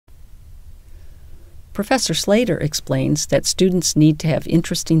Professor Slater explains that students need to have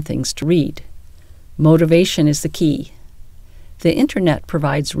interesting things to read. Motivation is the key. The Internet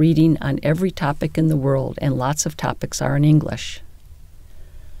provides reading on every topic in the world, and lots of topics are in English.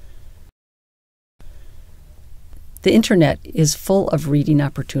 The Internet is full of reading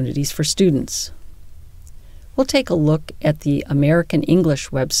opportunities for students. We'll take a look at the American English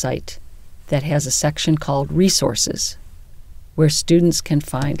website that has a section called Resources, where students can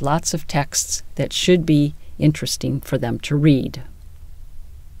find lots of texts that should be interesting for them to read.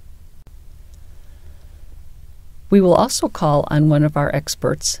 We will also call on one of our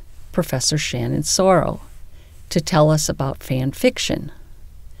experts, Professor Shannon Sorrow, to tell us about fan fiction.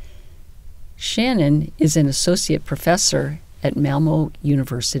 Shannon is an associate professor at Malmö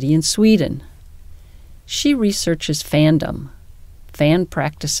University in Sweden. She researches fandom, fan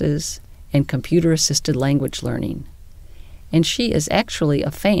practices, and computer-assisted language learning. And she is actually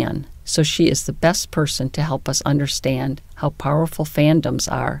a fan, so she is the best person to help us understand how powerful fandoms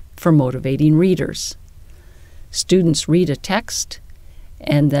are for motivating readers. Students read a text,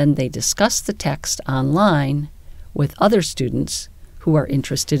 and then they discuss the text online with other students who are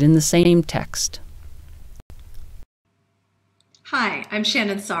interested in the same text. Hi, I'm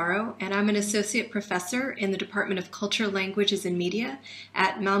Shannon Sorrow, and I'm an associate professor in the Department of Culture, Languages, and Media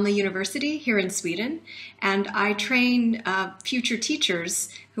at Malmö University here in Sweden. And I train future teachers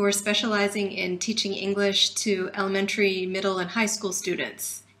who are specializing in teaching English to elementary, middle, and high school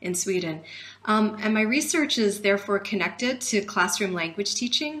students in Sweden. And my research is therefore connected to classroom language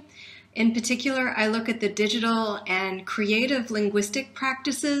teaching. In particular, I look at the digital and creative linguistic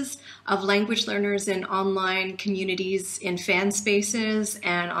practices of language learners in online communities, in fan spaces,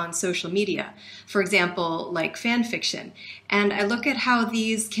 and on social media. For example, like fan fiction. And I look at how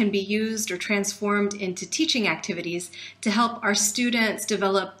these can be used or transformed into teaching activities to help our students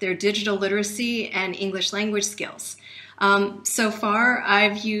develop their digital literacy and English language skills. So far,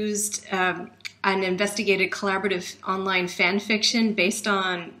 I've used and investigated collaborative online fan fiction based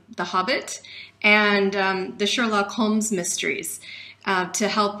on The Hobbit and the Sherlock Holmes mysteries to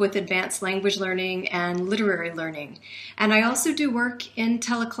help with advanced language learning and literary learning. And I also do work in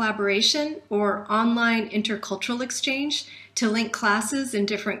telecollaboration or online intercultural exchange to link classes in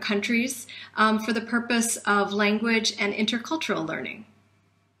different countries for the purpose of language and intercultural learning.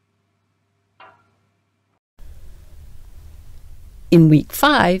 In Week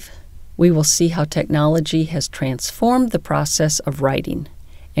 5, we will see how technology has transformed the process of writing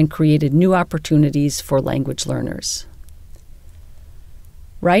and created new opportunities for language learners.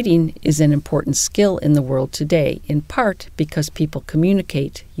 Writing is an important skill in the world today, in part because people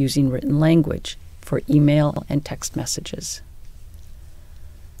communicate using written language for email and text messages.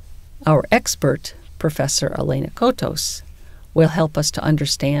 Our expert, Professor Elena Kotos, will help us to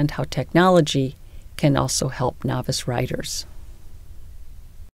understand how technology can also help novice writers.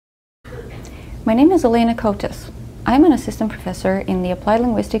 My name is Elena Kotos. I'm an assistant professor in the Applied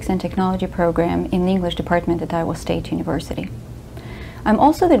Linguistics and Technology program in the English department at Iowa State University. I'm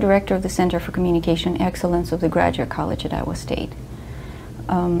also the director of the Center for Communication Excellence of the Graduate College at Iowa State.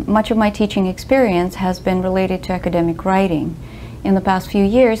 Much of my teaching experience has been related to academic writing. In the past few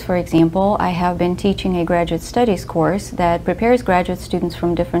years, for example, I have been teaching a graduate studies course that prepares graduate students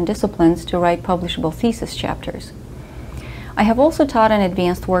from different disciplines to write publishable thesis chapters. I have also taught an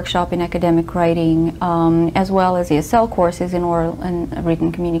advanced workshop in academic writing, as well as ESL courses in oral and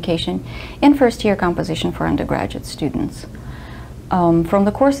written communication and first-year composition for undergraduate students. From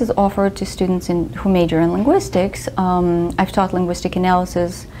the courses offered to students who major in linguistics, I've taught linguistic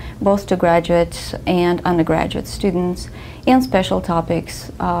analysis both to graduate and undergraduate students and special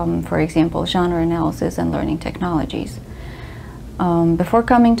topics, for example, genre analysis and learning technologies. Before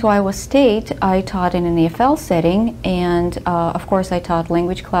coming to Iowa State, I taught in an EFL setting, and of course I taught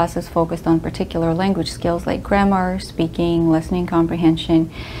language classes focused on particular language skills like grammar, speaking, listening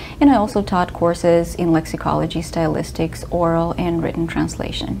comprehension, and I also taught courses in lexicology, stylistics, oral and written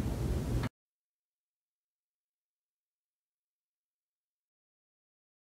translation.